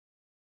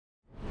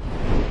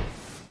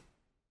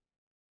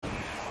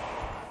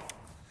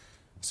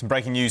Some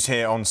breaking news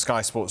here on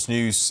Sky Sports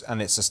News,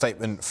 and it's a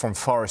statement from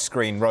Forest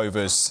Green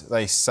Rovers.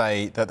 They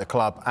say that the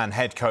club and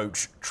head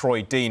coach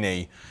Troy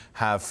Deeney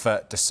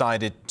have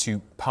decided to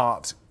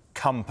part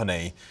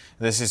company.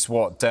 This is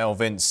what Dale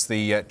Vince,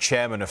 the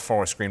chairman of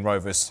Forest Green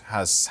Rovers,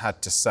 has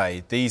had to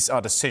say. These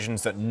are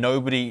decisions that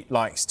nobody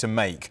likes to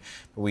make,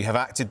 but we have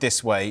acted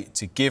this way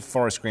to give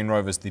Forest Green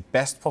Rovers the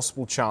best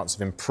possible chance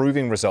of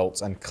improving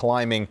results and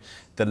climbing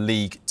the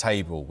league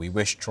table. We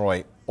wish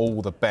Troy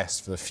all the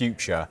best for the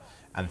future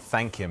and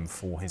thank him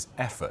for his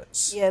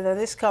efforts. Yeah,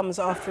 this comes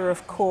after,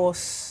 of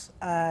course,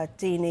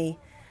 Deeney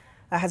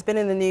has been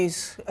in the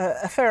news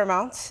a fair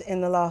amount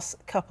in the last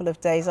couple of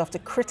days after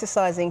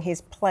criticising his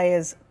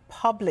players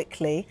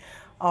publicly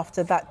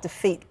after that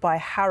defeat by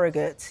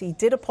Harrogate. He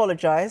did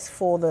apologise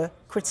for the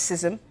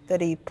criticism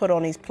that he put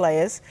on his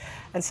players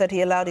and said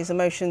he allowed his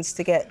emotions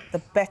to get the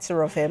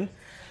better of him.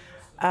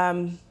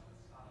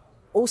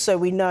 Also,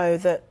 we know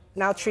that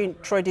now Troy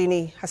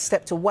Deeney has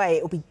stepped away.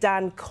 It will be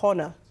Dan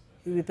Connor,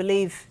 who we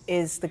believe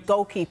is the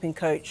goalkeeping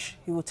coach,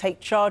 who will take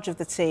charge of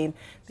the team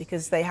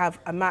because they have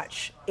a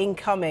match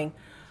incoming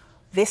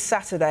this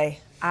Saturday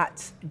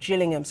at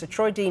Gillingham. So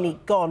Troy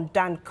Deeney gone,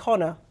 Dan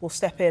Connor will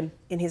step in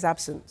his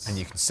absence. And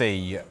you can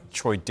see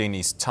Troy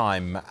Deeney's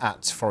time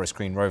at Forest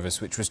Green Rovers,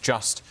 which was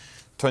just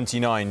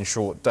 29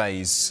 short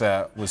days,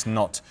 was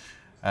not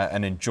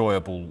an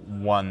enjoyable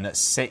one.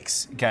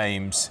 6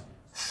 games,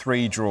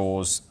 3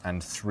 draws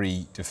and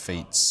 3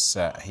 defeats.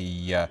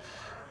 He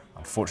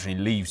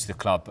unfortunately leaves the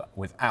club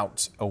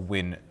without a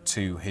win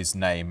to his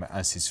name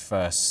as his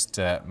first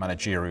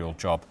managerial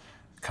job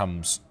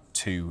comes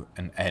to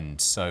an end.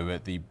 So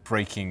the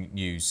breaking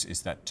news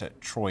is that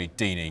Troy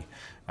Deeney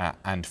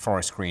and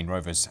Forest Green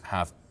Rovers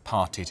have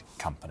parted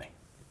company.